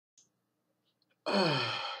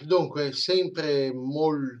Dunque, sempre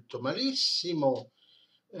molto malissimo.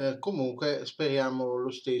 Comunque speriamo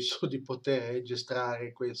lo stesso di poter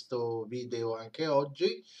registrare questo video anche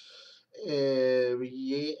oggi.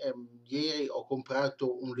 Ieri ho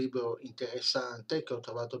comprato un libro interessante che ho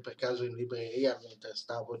trovato per caso in libreria mentre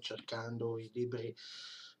stavo cercando i libri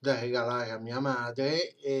da regalare a mia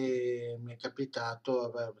madre, e mi è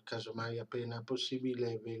capitato, casomai appena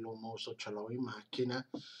possibile ve lo mostro, ce l'ho in macchina,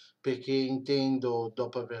 perché intendo,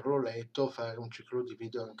 dopo averlo letto, fare un ciclo di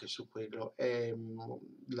video anche su quello. È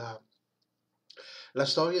la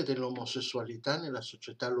storia dell'omosessualità nella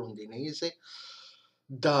società londinese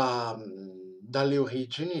dalle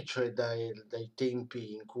origini, cioè dai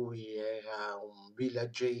tempi in cui era un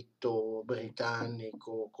villaggetto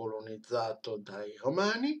britannico colonizzato dai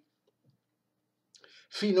romani,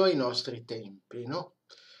 fino ai nostri tempi, no?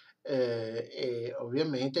 E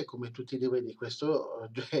ovviamente, come tutti i libri di questo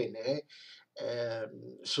genere,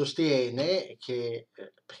 sostiene che,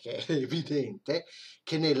 perché è evidente,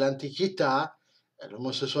 che nell'antichità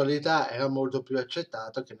l'omosessualità era molto più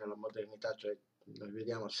accettata che nella modernità, cioè noi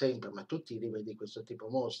vediamo sempre, ma tutti i libri di questo tipo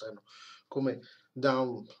mostrano come da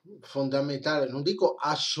un fondamentale, non dico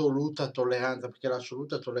assoluta tolleranza, perché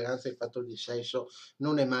l'assoluta tolleranza in fatto di sesso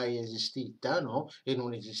non è mai esistita, no? E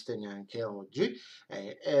non esiste neanche oggi,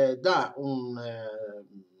 da una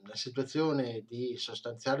situazione di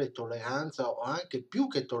sostanziale tolleranza, o anche più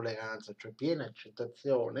che tolleranza, cioè piena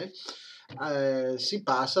accettazione, si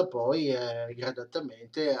passa poi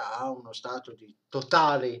gradatamente a uno stato di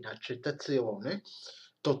totale inaccettazione,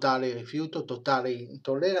 totale rifiuto, totale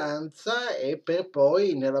intolleranza, e per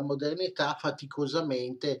poi nella modernità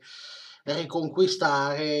faticosamente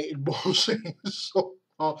riconquistare il buon senso,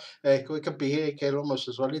 no? Ecco, e capire che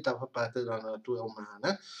l'omosessualità fa parte della natura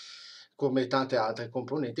umana, come tante altre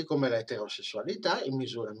componenti, come l'eterosessualità, in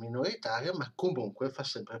misura minoritaria, ma comunque fa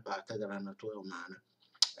sempre parte della natura umana.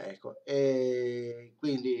 Ecco, e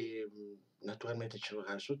quindi naturalmente ci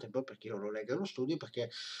vorrà il suo tempo perché io lo leggo e lo studio, perché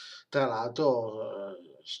tra l'altro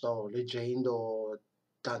sto leggendo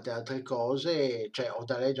tante altre cose, cioè ho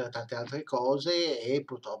da leggere tante altre cose e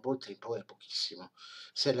purtroppo il tempo è pochissimo.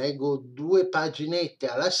 Se leggo 2 paginette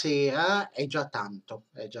alla sera è già tanto,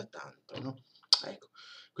 no? Ecco.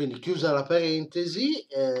 Quindi chiusa la parentesi,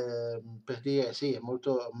 per dire sì, è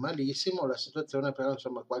molto malissimo la situazione, però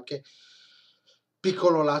insomma qualche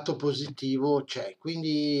piccolo lato positivo c'è.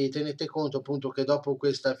 Quindi tenete conto appunto che dopo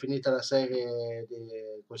questa, finita la serie di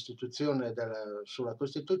Costituzione, sulla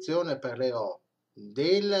Costituzione, parlerò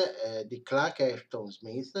di Clark Ashton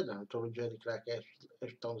Smith, dell'antologia di Clark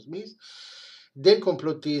Ashton Smith, del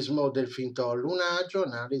complottismo del finto allunaggio,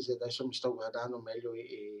 analisi. Adesso mi sto guardando meglio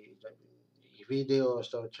i video,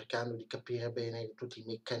 sto cercando di capire bene tutti i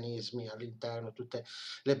meccanismi all'interno, tutte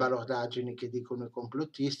le balordaggini che dicono i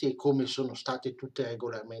complottisti e come sono state tutte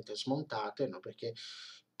regolarmente smontate, no? Perché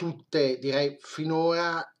tutte, direi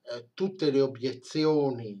finora, tutte le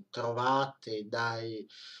obiezioni trovate dai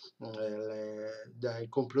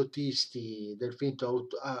complottisti del finto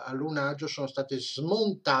allunaggio sono state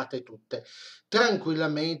smontate tutte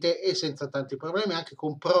tranquillamente e senza tanti problemi, anche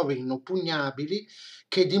con prove inoppugnabili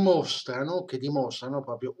che dimostrano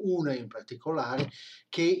proprio, una in particolare,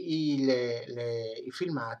 che i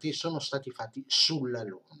filmati sono stati fatti sulla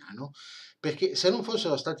Luna, no? Perché se non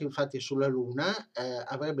fossero stati fatti sulla Luna,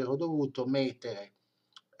 avrebbero dovuto mettere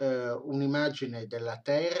un'immagine della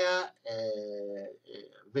Terra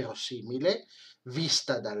verosimile,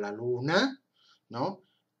 vista dalla Luna, no?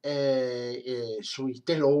 Sui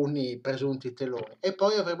teloni, presunti teloni, e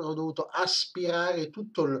poi avrebbero dovuto aspirare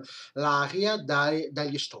tutta l'aria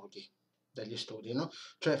dagli studi, no?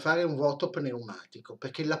 Cioè fare un vuoto pneumatico,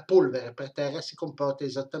 perché la polvere per terra si comporta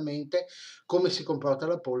esattamente come si comporta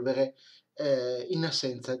la polvere in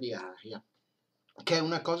assenza di aria, che è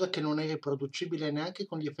una cosa che non è riproducibile neanche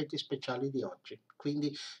con gli effetti speciali di oggi.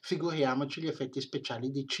 Quindi figuriamoci gli effetti speciali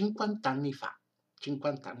di 50 anni fa.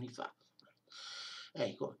 50 anni fa.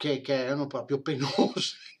 Ecco, che erano proprio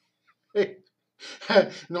penosi.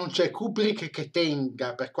 Non c'è Kubrick che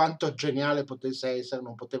tenga, per quanto geniale potesse essere,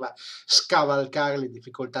 non poteva scavalcare le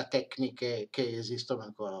difficoltà tecniche che esistono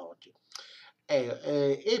ancora oggi.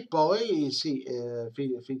 E poi sì,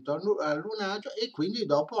 finito al lunaggio, e quindi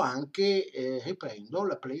dopo anche riprendo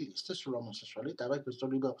la playlist sull'omosessualità, questo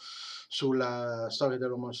libro sulla storia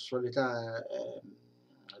dell'omosessualità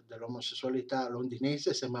dell'omosessualità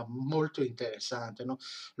londinese sembra molto interessante, no?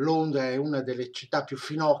 Londra è una delle città più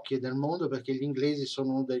finocchie del mondo perché gli inglesi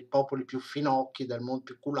sono uno dei popoli più finocchi del mondo,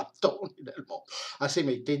 più culattoni del mondo,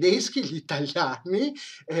 assieme ai tedeschi, gli italiani,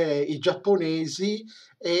 i giapponesi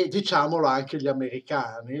e diciamolo anche gli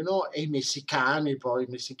americani, no? E i messicani, poi i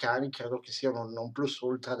messicani credo che siano il non plus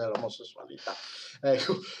ultra dell'omosessualità.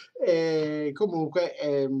 Ecco, comunque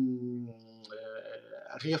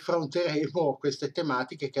riaffronteremo queste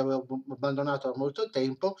tematiche che avevo abbandonato da molto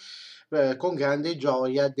tempo con grande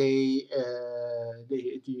gioia dei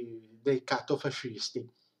catofascisti.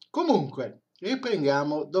 Comunque,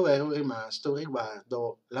 riprendiamo dove ero rimasto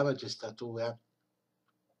riguardo la magistratura.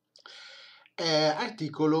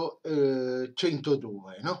 Articolo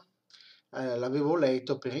 102, no? L'avevo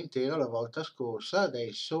letto per intero la volta scorsa,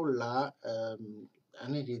 adesso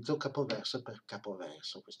analizzo capoverso per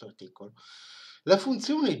capoverso questo articolo. La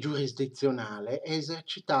funzione giurisdizionale è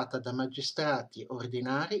esercitata da magistrati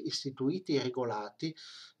ordinari istituiti e regolati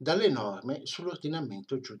dalle norme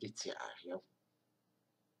sull'ordinamento giudiziario.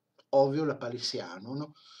 Ovvio lapalissiano,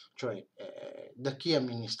 no? Cioè da chi è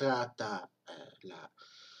amministrata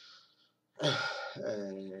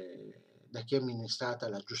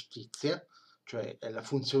la giustizia, cioè la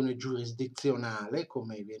funzione giurisdizionale,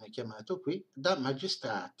 come viene chiamato qui, da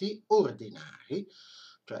magistrati ordinari,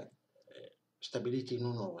 cioè stabiliti in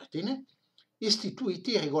un ordine,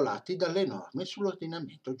 istituiti e regolati dalle norme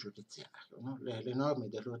sull'ordinamento giudiziario. No? Le norme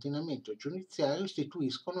dell'ordinamento giudiziario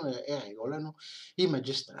istituiscono e regolano i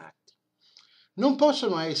magistrati. Non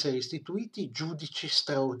possono essere istituiti giudici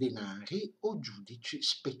straordinari o giudici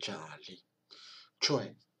speciali,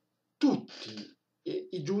 cioè tutti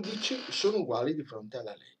i giudici sono uguali di fronte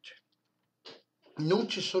alla legge. Non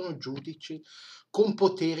ci sono giudici con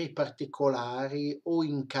poteri particolari o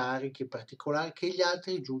incarichi particolari che gli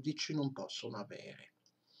altri giudici non possono avere.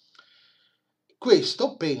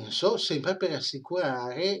 Questo penso sempre per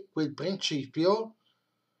assicurare quel principio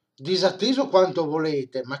disatteso quanto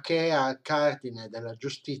volete, ma che è al cardine della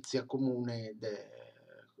giustizia comune,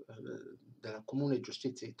 della comune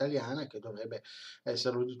giustizia italiana, che dovrebbe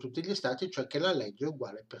esserlo di tutti gli stati, cioè che la legge è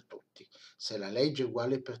uguale per tutti. Se la legge è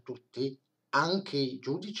uguale per tutti, anche i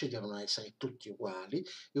giudici devono essere tutti uguali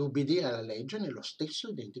e ubbidire alla legge nello stesso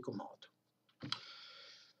identico modo.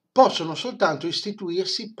 Possono soltanto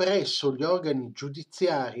istituirsi presso gli organi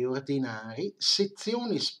giudiziari ordinari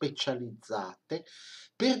sezioni specializzate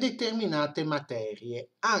per determinate materie,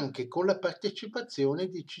 anche con la partecipazione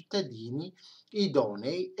di cittadini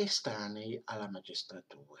idonei estranei alla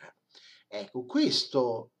magistratura. Ecco,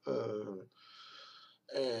 questo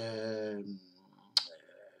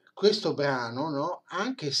brano, no,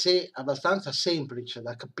 anche se abbastanza semplice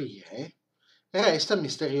da capire, resta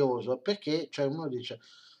misterioso perché, cioè, uno dice,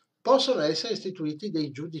 possono essere istituiti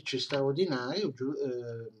dei giudici straordinari o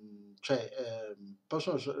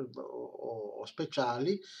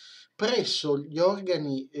speciali presso gli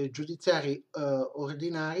organi giudiziari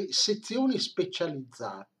ordinari sezioni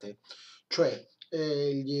specializzate, cioè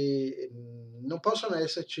non possono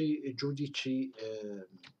esserci giudici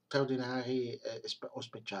straordinari o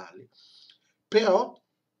speciali, però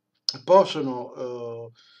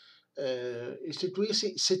possono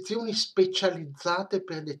istituirsi sezioni specializzate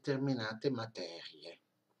per determinate materie.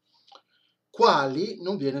 Quali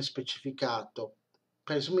non viene specificato.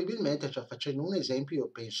 Presumibilmente, cioè facendo un esempio, io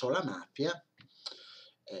penso alla mafia,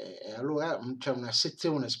 e allora c'è una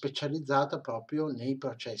sezione specializzata proprio nei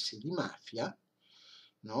processi di mafia,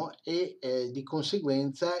 no? E di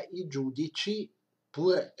conseguenza i giudici,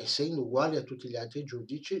 pur essendo uguali a tutti gli altri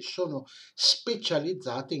giudici, sono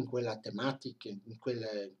specializzati in quella tematica, in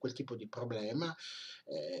quel tipo di problema,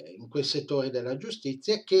 in quel settore della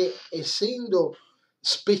giustizia che, essendo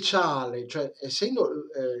speciale, cioè essendo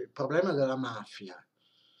il problema della mafia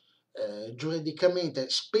giuridicamente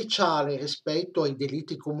speciale rispetto ai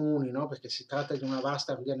delitti comuni, no? Perché si tratta di una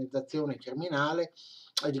vasta organizzazione criminale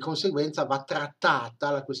e di conseguenza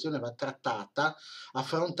la questione va trattata,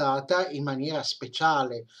 affrontata in maniera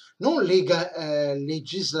speciale, non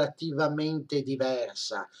legislativamente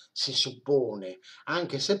diversa, si suppone,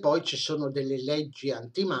 anche se poi ci sono delle leggi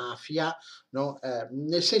antimafia, no?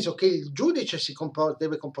 Nel senso che il giudice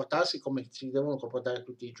deve comportarsi come si devono comportare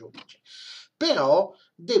tutti i giudici, però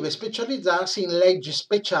deve specializzarsi in leggi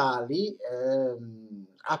speciali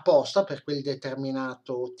apposta per quel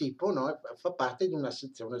determinato tipo, no? Fa parte di una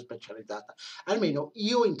sezione specializzata. Almeno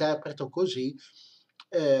io interpreto così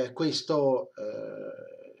questo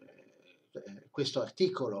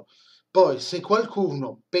articolo. Poi se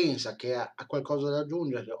qualcuno pensa che ha qualcosa da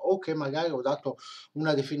aggiungere o che magari ho dato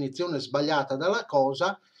una definizione sbagliata dalla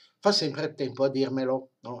cosa, fa sempre tempo a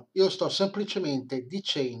dirmelo. no? Io sto semplicemente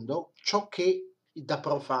dicendo ciò che da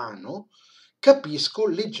profano capisco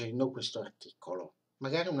leggendo questo articolo.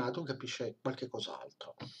 Magari un altro capisce qualche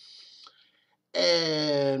cos'altro.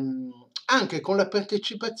 Anche con la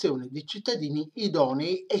partecipazione di cittadini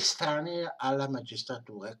idonei estranei alla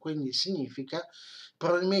magistratura, quindi significa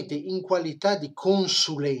probabilmente in qualità di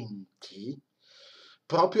consulenti,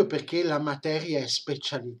 proprio perché la materia è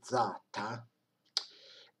specializzata,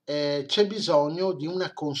 c'è bisogno di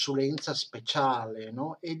una consulenza speciale,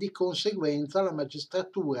 no? E di conseguenza la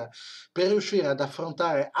magistratura, per riuscire ad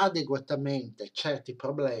affrontare adeguatamente certi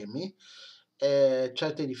problemi,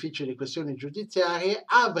 certe difficili questioni giudiziarie,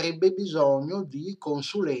 avrebbe bisogno di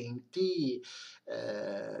consulenti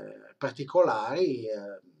particolari,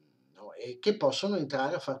 no? E che possono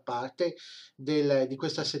entrare a far parte di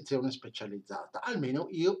questa sezione specializzata. Almeno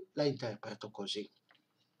io la interpreto così.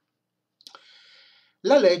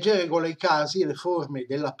 La legge regola i casi e le forme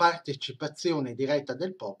della partecipazione diretta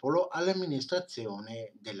del popolo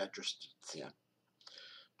all'amministrazione della giustizia.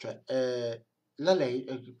 Cioè,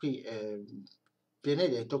 qui viene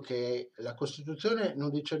detto che la Costituzione non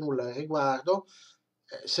dice nulla al riguardo,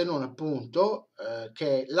 se non appunto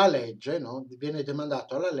che la legge, no, viene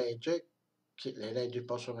demandato alla legge, che le leggi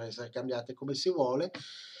possono essere cambiate come si vuole,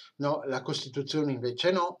 no, la Costituzione invece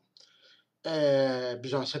no.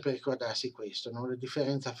 Bisogna sempre ricordarsi questo, no? La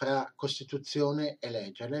differenza fra Costituzione e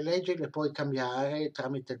legge. Le leggi le puoi cambiare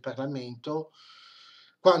tramite il Parlamento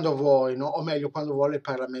quando vuoi, no? O meglio, quando vuole il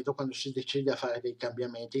Parlamento, quando si decide a fare dei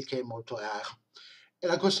cambiamenti, il che è molto raro. E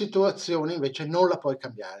la Costituzione invece non la puoi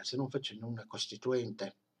cambiare se non facendo una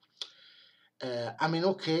Costituente. A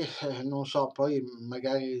meno che, non so, poi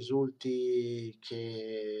magari risulti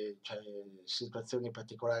che c'è situazioni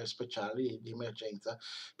particolari speciali di emergenza,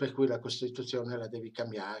 per cui la Costituzione la devi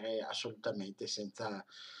cambiare assolutamente senza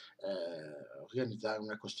organizzare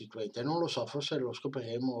una Costituente. Non lo so, forse lo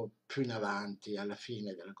scopriremo più in avanti, alla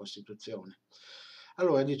fine della Costituzione.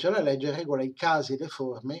 Allora dice la legge regola i casi e le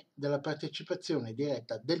forme della partecipazione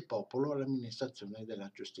diretta del popolo all'amministrazione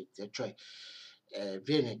della giustizia, cioè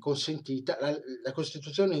viene consentita, la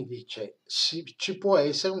Costituzione dice ci può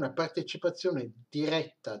essere una partecipazione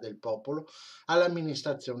diretta del popolo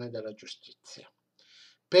all'amministrazione della giustizia.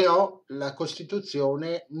 Però la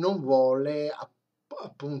Costituzione non vuole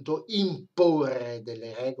appunto imporre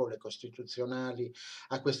delle regole costituzionali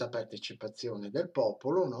a questa partecipazione del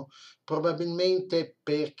popolo, no? Probabilmente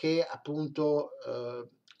perché appunto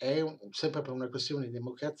sempre per una questione di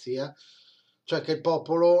democrazia, cioè che il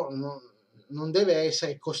popolo non deve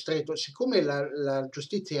essere costretto, siccome la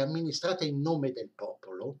giustizia è amministrata in nome del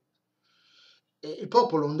popolo, il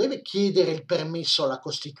popolo non deve chiedere il permesso alla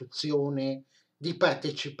Costituzione di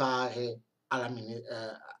partecipare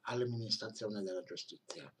all'amministrazione della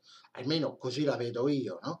giustizia, almeno così la vedo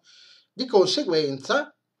io, no? Di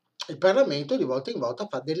conseguenza il Parlamento di volta in volta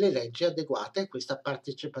fa delle leggi adeguate a questa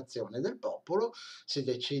partecipazione del popolo, si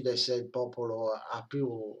decide se il popolo ha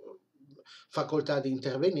più facoltà di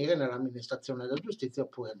intervenire nell'amministrazione della giustizia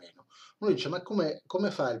oppure meno. Uno dice, ma come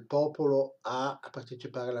fa il popolo a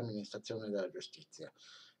partecipare all'amministrazione della giustizia?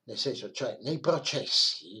 Nel senso, cioè, nei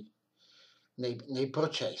processi,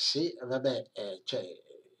 vabbè,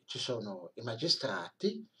 ci sono i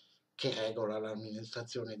magistrati che regolano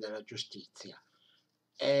l'amministrazione della giustizia.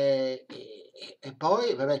 E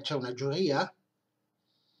poi, vabbè, c'è una giuria.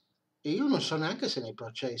 E io non so neanche se nei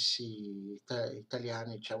processi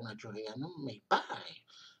italiani c'è una giuria, non mi pare.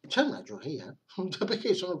 C'è una giuria?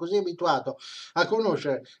 Perché sono così abituato a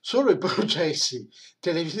conoscere solo i processi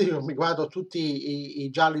televisivi, mi guardo tutti i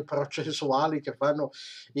gialli processuali che fanno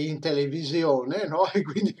in televisione, no? E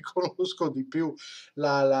quindi conosco di più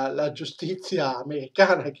la giustizia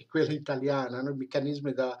americana che quella italiana, no? I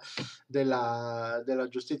meccanismi della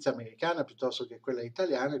giustizia americana piuttosto che quella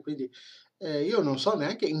italiana, e quindi io non so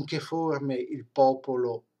neanche in che forme il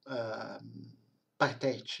popolo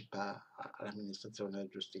partecipa all'amministrazione della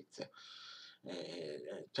giustizia.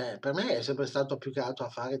 Cioè, per me è sempre stato più che altro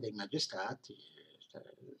affare dei magistrati, cioè,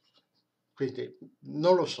 quindi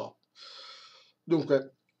non lo so.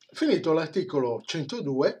 Dunque, finito l'articolo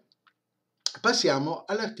 102, passiamo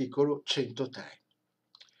all'articolo 103.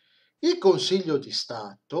 Il Consiglio di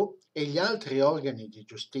Stato e gli altri organi di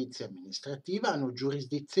giustizia amministrativa hanno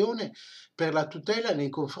giurisdizione per la tutela nei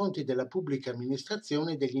confronti della pubblica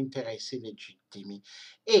amministrazione degli interessi legittimi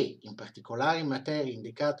e, in particolare in materie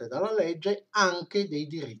indicate dalla legge, anche dei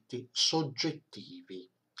diritti soggettivi.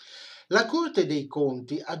 La Corte dei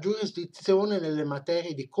Conti ha giurisdizione nelle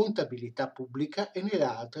materie di contabilità pubblica e nelle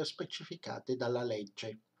altre specificate dalla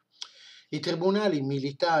legge. I tribunali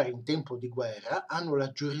militari in tempo di guerra hanno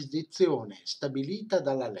la giurisdizione stabilita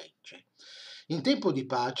dalla legge. In tempo di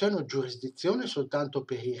pace hanno giurisdizione soltanto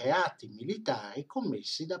per i reati militari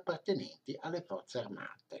commessi da appartenenti alle forze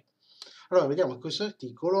armate. Allora, vediamo che questo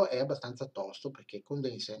articolo è abbastanza tosto perché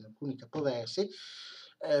condensa in alcuni capoversi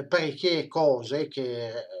parecchie cose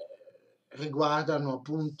che riguardano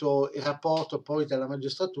appunto il rapporto poi della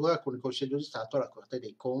magistratura con il Consiglio di Stato, la Corte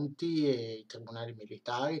dei Conti e i tribunali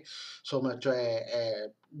militari, insomma, cioè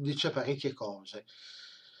dice parecchie cose.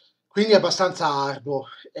 Quindi è abbastanza arduo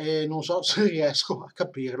e non so se riesco a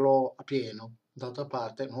capirlo a pieno. D'altra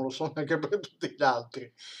parte non lo so neanche per tutti gli altri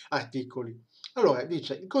articoli. Allora,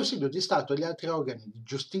 dice, il Consiglio di Stato e gli altri organi di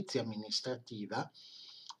giustizia amministrativa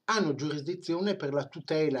hanno giurisdizione per la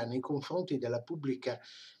tutela nei confronti della pubblica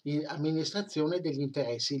amministrazione degli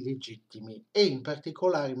interessi legittimi e in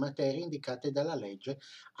particolari materie indicate dalla legge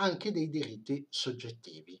anche dei diritti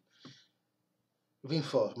soggettivi. Vi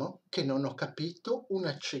informo che non ho capito un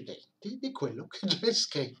accidenti di quello che c'è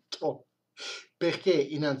scritto, perché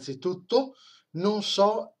innanzitutto non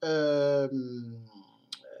so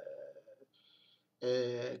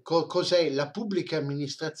cos'è la pubblica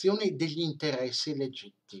amministrazione degli interessi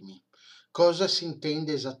legittimi. Cosa si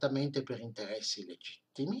intende esattamente per interessi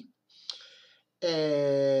legittimi?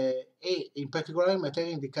 E in particolare in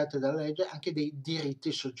materie indicate dalla legge anche dei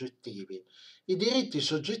diritti soggettivi. I diritti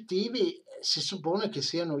soggettivi si suppone che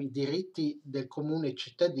siano i diritti del comune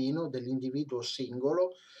cittadino, dell'individuo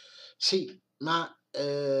singolo, sì, ma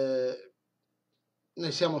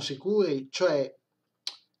ne siamo sicuri? Cioè,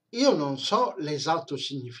 io non so l'esatto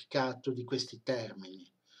significato di questi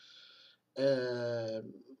termini,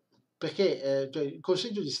 ehm, perché cioè, il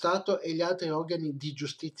Consiglio di Stato e gli altri organi di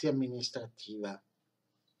giustizia amministrativa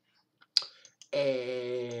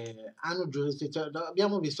hanno giurisdizione.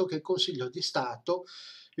 Abbiamo visto che il Consiglio di Stato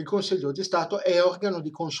è organo di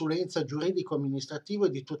consulenza giuridico-amministrativo e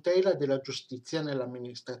di tutela della giustizia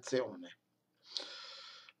nell'amministrazione.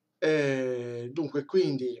 Dunque,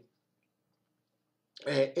 quindi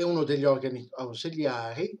è uno degli organi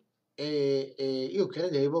ausiliari e io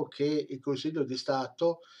credevo che il Consiglio di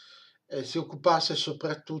Stato si occupasse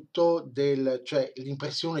soprattutto cioè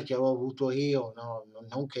l'impressione che avevo avuto io, no?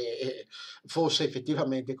 Non che fosse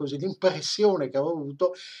effettivamente così, l'impressione che avevo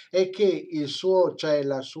avuto è che cioè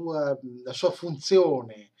la sua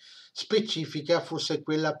funzione specifica fosse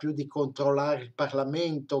quella più di controllare il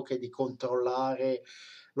Parlamento che di controllare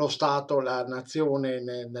lo Stato, la nazione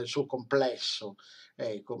nel suo complesso.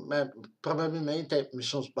 Ecco, probabilmente mi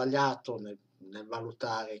sono sbagliato nel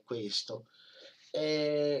valutare questo.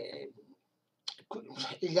 E,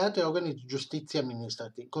 gli altri organi di giustizia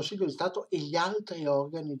amministrativa, il Consiglio di Stato e gli altri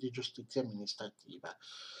organi di giustizia amministrativa.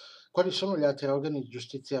 Quali sono gli altri organi di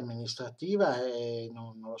giustizia amministrativa?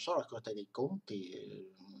 Non lo so, la Corte dei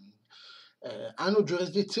Conti. Hanno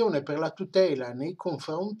giurisdizione per la tutela nei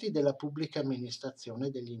confronti della pubblica amministrazione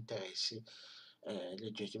degli interessi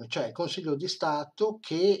legittimi, cioè il Consiglio di Stato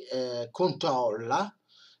che controlla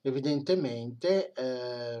evidentemente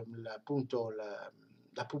appunto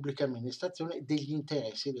la pubblica amministrazione degli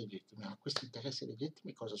interessi legittimi. Ma questi interessi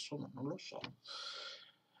legittimi cosa sono? Non lo so.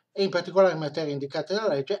 E in particolare in materie indicate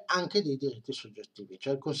dalla legge anche dei diritti soggettivi,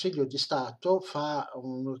 cioè il Consiglio di Stato fa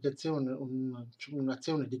un'azione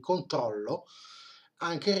di controllo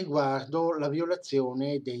anche riguardo la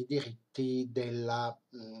violazione dei diritti del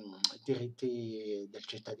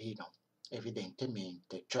cittadino,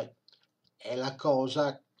 evidentemente. Cioè, è la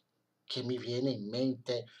cosa che mi viene in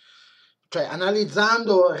mente, cioè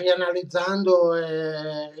analizzando, rianalizzando,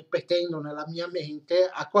 ripetendo nella mia mente,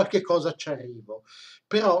 a qualche cosa ci arrivo,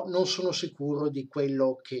 però non sono sicuro di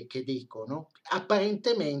quello che dico, no?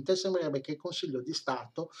 Apparentemente sembrerebbe che il Consiglio di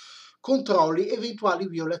Stato controlli eventuali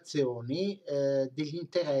violazioni degli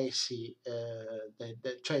interessi,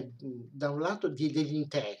 cioè da un lato degli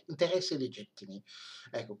interessi legittimi,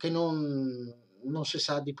 ecco, che non si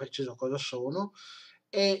sa di preciso cosa sono,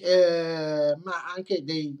 ma anche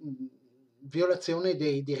violazione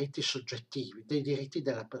dei diritti soggettivi, dei diritti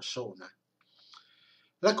della persona.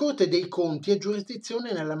 La Corte dei Conti ha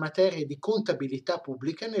giurisdizione nella materia di contabilità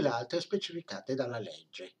pubblica e nelle altre specificate dalla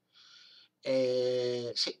legge.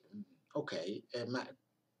 Sì, ok, ma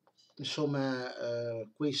insomma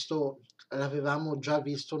questo l'avevamo già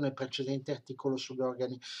visto nel precedente articolo sugli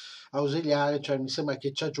organi ausiliari, cioè mi sembra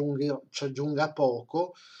che ci aggiunga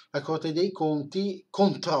poco. La Corte dei Conti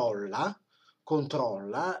controlla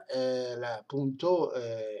controlla appunto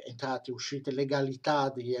entrate e uscite, legalità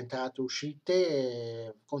di entrate e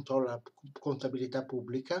uscite, controlla la contabilità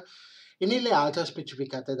pubblica e nelle altre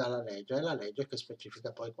specificate dalla legge. È la legge che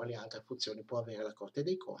specifica poi quali altre funzioni può avere la Corte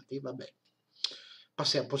dei Conti. Vabbè,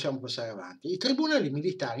 possiamo passare avanti. I tribunali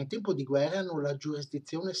militari in tempo di guerra hanno la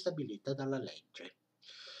giurisdizione stabilita dalla legge,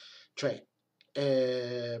 cioè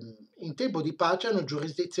in tempo di pace hanno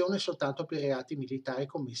giurisdizione soltanto per i reati militari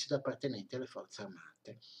commessi da appartenenti alle forze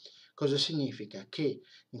armate. Cosa significa? Che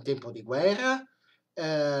in tempo di guerra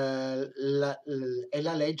è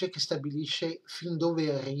la legge che stabilisce fin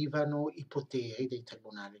dove arrivano i poteri dei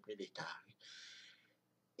tribunali militari.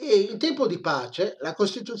 E in tempo di pace la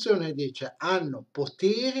Costituzione dice hanno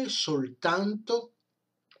potere soltanto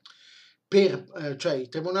cioè i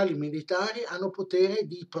tribunali militari hanno potere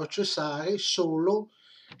di processare solo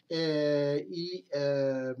gli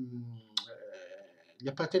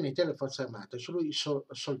appartenenti alle forze armate, solo i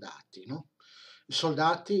soldati, no? I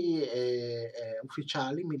soldati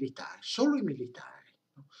ufficiali militari, solo i militari.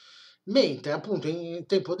 No? Mentre appunto in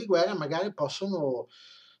tempo di guerra magari possono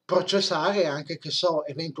processare anche, che so,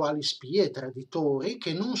 eventuali spie, traditori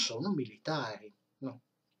che non sono militari. No?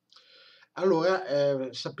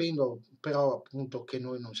 Allora, sapendo però appunto che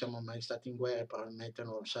noi non siamo mai stati in guerra, probabilmente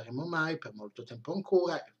non lo saremo mai per molto tempo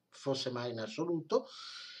ancora, forse mai in assoluto,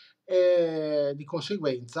 di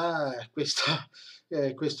conseguenza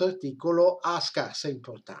questo articolo ha scarsa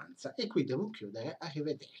importanza. E qui devo chiudere,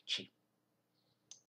 arrivederci.